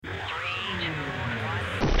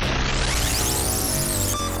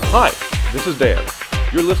Hi, this is Dan.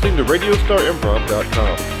 You're listening to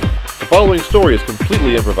RadiostarImprov.com. The following story is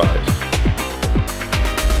completely improvised.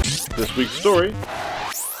 This week's story: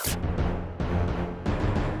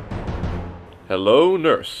 Hello,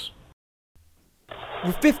 Nurse.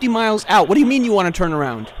 We're 50 miles out. What do you mean you want to turn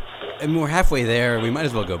around? I mean, we're halfway there. We might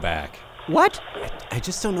as well go back. What? I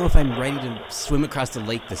just don't know if I'm ready to swim across the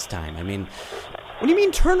lake this time. I mean... What do you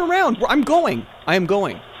mean turn around? I'm going. I am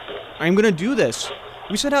going. I'm going to do this.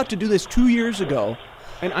 We set out to do this 2 years ago,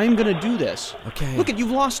 and I'm going to do this. Okay. Look,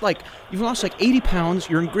 you've lost like 80 pounds.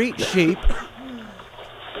 You're in great shape.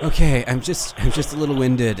 Okay, I'm just a little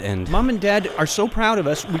winded and... Mom and Dad are so proud of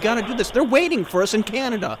us. We got to do this. They're waiting for us in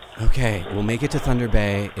Canada. Okay, we'll make it to Thunder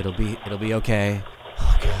Bay. It'll be okay.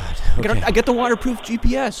 Oh, God. Okay. I get the waterproof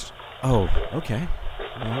GPS. Oh, okay.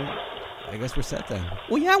 Well, I guess we're set then.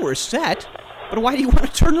 Well, yeah, we're set. But why do you want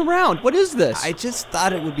to turn around? What is this? I just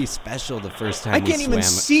thought it would be special the first time I we can't even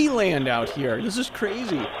swam. see land out here. This is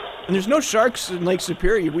crazy. And there's no sharks in Lake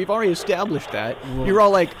Superior. We've already established that. Well, You're all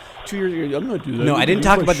like, 2 years ago, I'm not doing that. No, I didn't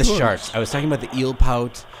talk about the sharks. I was talking about the eel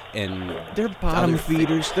pout and... They're bottom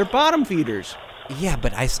feeders. They're bottom feeders. Yeah,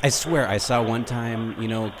 but I swear, I saw one time,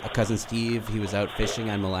 a cousin Steve, he was out fishing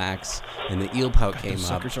on Mille Lacs, and the eel pout came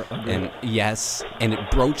those up, suckers are ugly. and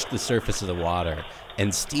it broached the surface of the water,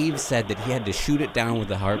 and Steve said that he had to shoot it down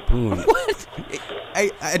with a harpoon. What?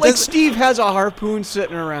 Like Steve has a harpoon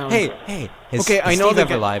sitting around. Hey, has I know Steve the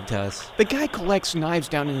ever guy- lied to us? The guy collects knives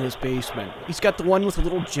down in his basement. He's got the one with a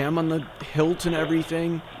little gem on the hilt and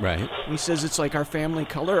everything. Right. He says it's like our family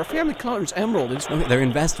color. Our family color is emerald. It's Okay, they're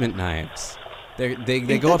investment knives. They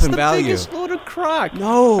go up in value. That's the biggest load of crock.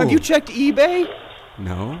 No. Have you checked eBay?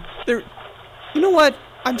 No. You know what?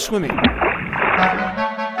 I'm swimming.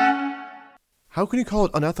 How can you call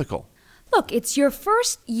it unethical? Look, it's your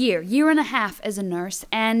first year and a half as a nurse,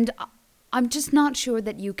 and I'm just not sure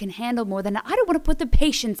that you can handle more than... I don't want to put the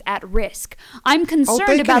patients at risk. I'm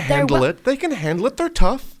concerned about their... They can handle it. They're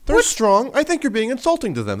tough. They're strong. I think you're being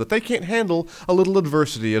insulting to them, that they can't handle a little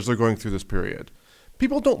adversity as they're going through this period.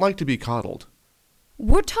 People don't like to be coddled.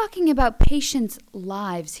 We're talking about patients'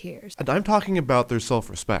 lives here. And I'm talking about their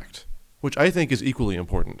self-respect, which I think is equally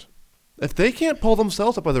important. If they can't pull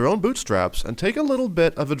themselves up by their own bootstraps and take a little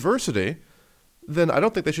bit of adversity, then I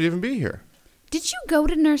don't think they should even be here. Did you go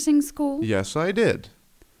to nursing school? Yes, I did.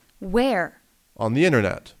 Where? On the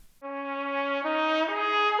internet.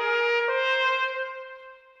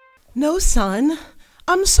 No, son.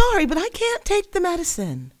 I'm sorry, but I can't take the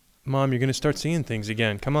medicine. Mom, you're going to start seeing things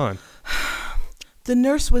again. Come on. The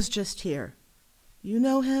nurse was just here. You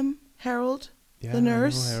know him, Harold? Yeah, the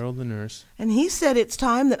nurse? I know Harold, the nurse. And he said it's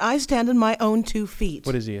time that I stand on my own 2 feet.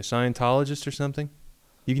 What is he, a Scientologist or something?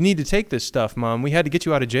 You need to take this stuff, Mom. We had to get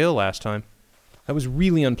you out of jail last time. That was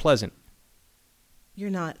really unpleasant.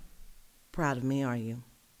 You're not proud of me, are you?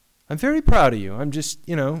 I'm very proud of you. I'm just,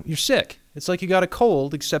 you're sick. It's like you got a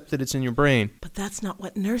cold, except that it's in your brain. But that's not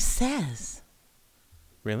what nurse says.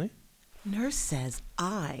 Really? Nurse says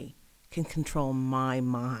I can control my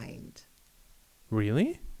mind.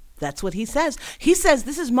 Really? That's what he says. He says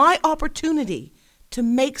this is my opportunity to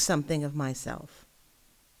make something of myself.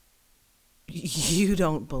 You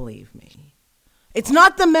don't believe me. It's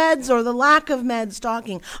not the meds or the lack of meds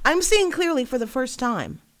talking. I'm seeing clearly for the first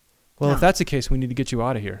time. Well, if that's the case, we need to get you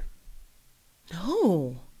out of here.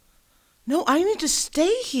 No, I need to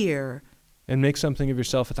stay here. And make something of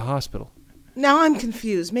yourself at the hospital. Now I'm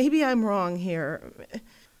confused. Maybe I'm wrong here.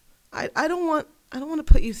 I don't want to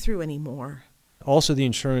put you through anymore. Also, the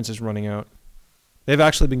insurance is running out. They've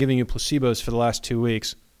actually been giving you placebos for the last 2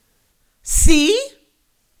 weeks. See?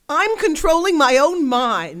 I'm controlling my own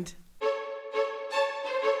mind.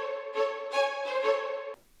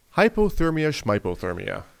 Hypothermia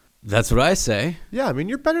schmypothermia. That's what I say. Yeah, I mean,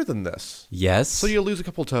 you're better than this. Yes. So you lose a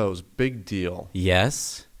couple toes. Big deal.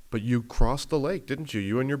 Yes. But you crossed the lake, didn't you?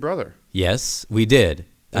 You and your brother. Yes, we did.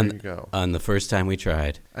 There you go. On the first time we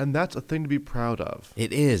tried. And that's a thing to be proud of.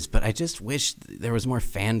 It is, but I just wish there was more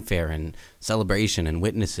fanfare and celebration and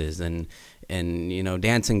witnesses and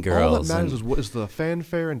dancing girls. All that matters is what is the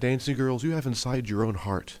fanfare and dancing girls you have inside your own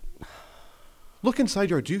heart. Look inside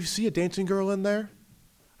your heart. Do you see a dancing girl in there?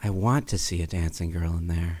 I want to see a dancing girl in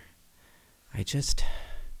there.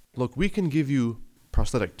 Look, we can give you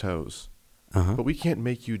prosthetic toes, but we can't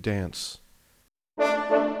make you dance.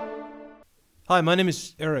 Hi, my name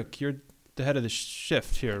is Eric. You're the head of the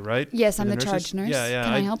shift here, right? Yes, For I'm the nurses? charge nurse. Yeah.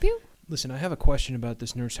 Can I help you? Listen, I have a question about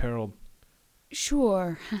this nurse Harold.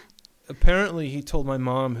 Sure. Apparently, he told my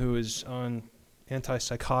mom, who is on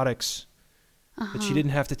antipsychotics, that she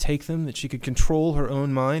didn't have to take them, that she could control her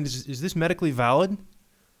own mind. Is this medically valid?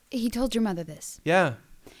 He told your mother this. Yeah.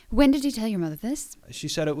 When did you tell your mother this? She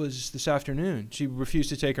said it was this afternoon. She refused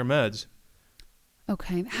to take her meds.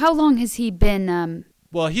 Okay. How long has he been,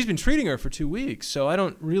 Well, he's been treating her for 2 weeks, so I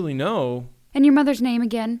don't really know. And your mother's name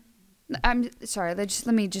again? I'm sorry, let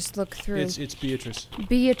me just look through. It's Beatrice.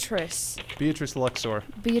 Beatrice. Beatrice Luxor.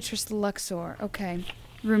 Beatrice Luxor. Okay.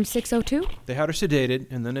 Room 602? They had her sedated,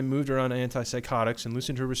 and then they moved her on antipsychotics and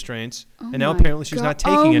loosened her restraints. Oh and now my apparently she's God. not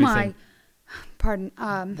taking anything. My. Pardon.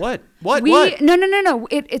 What? What? No.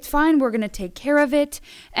 It's fine. We're going to take care of it.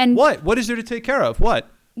 And What? What is there to take care of?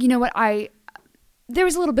 What? you know what? There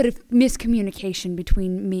was a little bit of miscommunication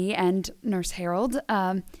between me and Nurse Harold.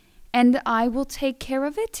 And I will take care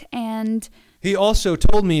of it. And He also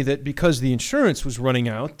told me that because the insurance was running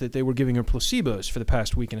out, that they were giving her placebos for the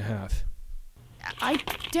past week and a half. I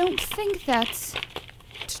don't think that's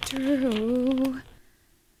true.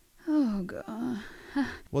 Oh, God.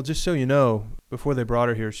 Well, just so you know, before they brought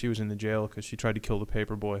her here, she was in the jail because she tried to kill the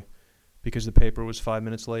paper boy because the paper was 5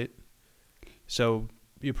 minutes late. So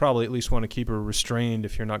you probably at least want to keep her restrained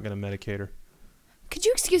if you're not going to medicate her. Could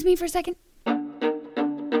you excuse me for a second?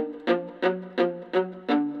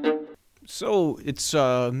 So, it's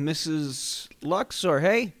Mrs. Luxor,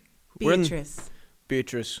 hey? We're in- Beatrice.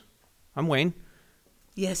 Beatrice. I'm Wayne.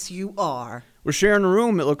 Yes, you are. We're sharing a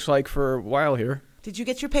room, it looks like, for a while here. Did you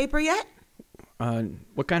get your paper yet?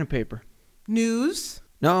 What kind of paper? News?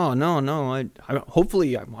 No.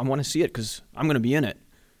 Hopefully, I want to see it because I'm going to be in it.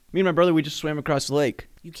 Me and my brother, we just swam across the lake.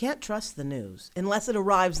 You can't trust the news unless it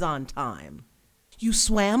arrives on time. You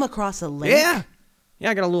swam across a lake? Yeah,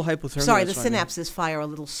 I got a little hypothermia. Sorry, the that's why synapses fire a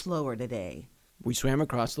little slower today. we swam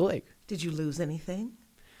across the lake. Did you lose anything?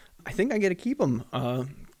 I think I get to keep him.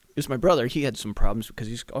 It's my brother. He had some problems because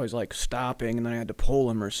he's always like stopping, and then I had to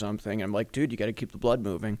pull him or something. And I'm like, dude, you got to keep the blood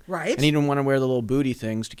moving. Right. And he didn't want to wear the little booty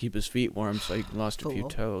things to keep his feet warm, so he lost a few Fool.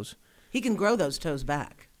 toes. He can grow those toes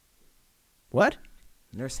back. What?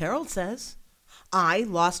 Nurse Harold says. I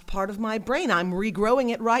lost part of my brain. I'm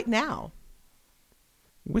regrowing it right now.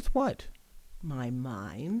 With what? My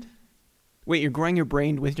mind. Wait, you're growing your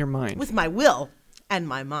brain with your mind? With my will and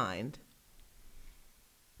my mind.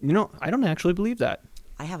 You know, I don't actually believe that.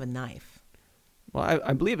 I have a knife. Well,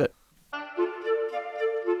 I believe it.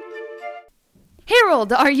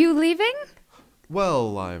 Harold, are you leaving?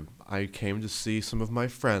 Well, I came to see some of my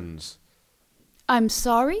friends. I'm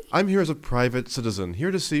sorry? I'm here as a private citizen,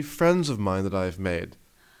 here to see friends of mine that I've made.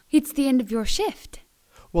 It's the end of your shift.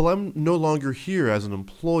 Well, I'm no longer here as an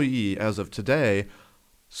employee as of today,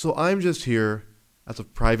 so I'm just here as a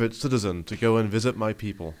private citizen to go and visit my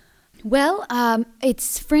people. Well,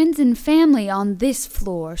 it's friends and family on this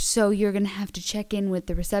floor, so you're going to have to check in with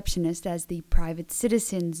the receptionist as the private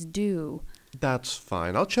citizens do. That's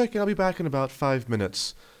fine. I'll check in. I'll be back in about 5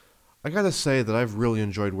 minutes. I gotta say that I've really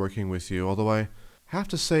enjoyed working with you, although I have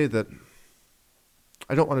to say that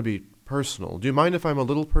I don't want to be personal. Do you mind if I'm a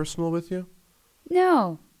little personal with you?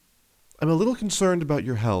 No. I'm a little concerned about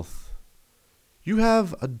your health. You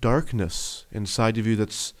have a darkness inside of you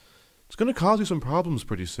it's going to cause you some problems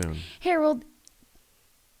pretty soon. Harold,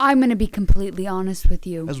 I'm going to be completely honest with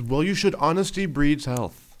you. As well you should. Honesty breeds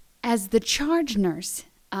health. As the charge nurse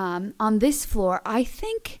on this floor, I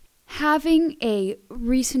think having a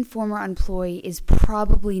recent former employee is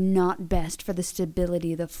probably not best for the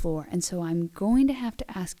stability of the floor, and so I'm going to have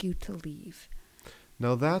to ask you to leave.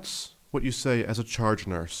 Now that's what you say as a charge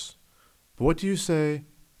nurse. But what do you say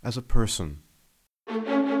as a person?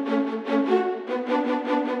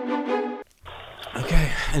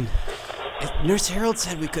 Okay, and Nurse Harold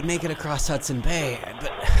said we could make it across Hudson Bay,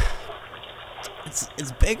 but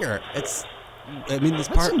it's bigger. This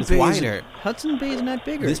part is wider. Hudson Bay is not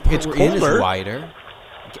bigger. This part it's we're colder. in is wider.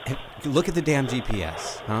 Look at the damn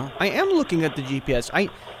GPS, huh? I am looking at the GPS. I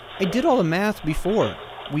did all the math before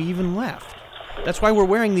we even left. That's why we're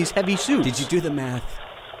wearing these heavy suits. Did you do the math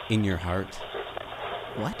in your heart?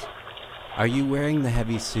 What? Are you wearing the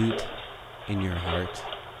heavy suit in your heart?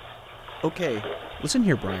 Okay, listen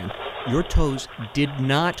here, Brian. Your toes did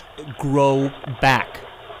not grow back.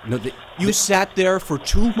 No, You sat there for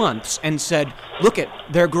 2 months and said, "Look it,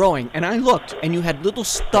 they're growing." And I looked, and you had little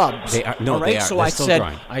stubs. They are- no, all right? they are. So They're I still said,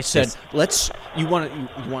 growing. "Let's. You want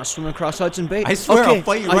to swim across Hudson Bay?" I swear Okay, I'll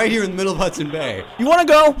fight you right here in the middle of Hudson Bay. You want to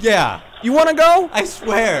go? Yeah. You want to go? I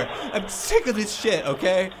swear. I'm sick of this shit,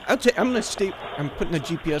 okay? I'm gonna stay. I'm putting the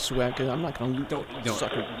GPS away because I'm not gonna. Don't.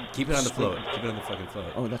 Sucker. Keep it on the float. Keep it on the fucking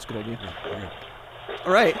float. Oh, that's a good idea. Yeah.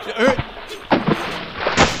 All right.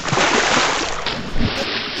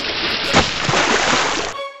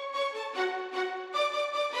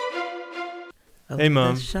 Hey,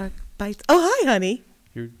 Mom. The shark bites. Oh, hi, honey.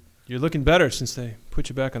 You're looking better since they put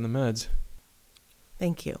you back on the meds.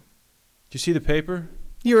 Thank you. Did you see the paper?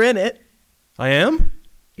 You're in it. I am?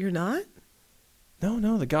 You're not?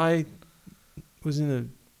 No, the guy was in the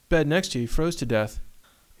bed next to you. He froze to death.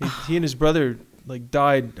 He and his brother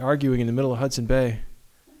died arguing in the middle of Hudson Bay.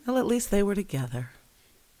 Well, at least they were together.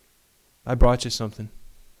 I brought you something.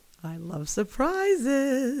 I love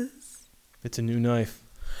surprises. It's a new knife.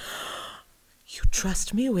 You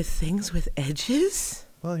trust me with things with edges?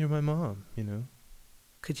 Well, you're my mom, you know.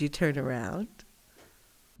 Could you turn around?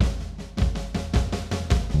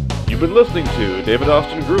 You've been listening to David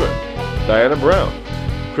Austin Gruen, Diana Brown,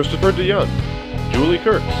 Christopher DeYoung, Julie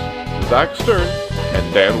Kurtz, Zach Stern,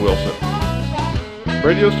 and Dan Wilson.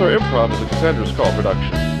 Radio Star Improv is a Cassandra's Call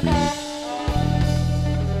production.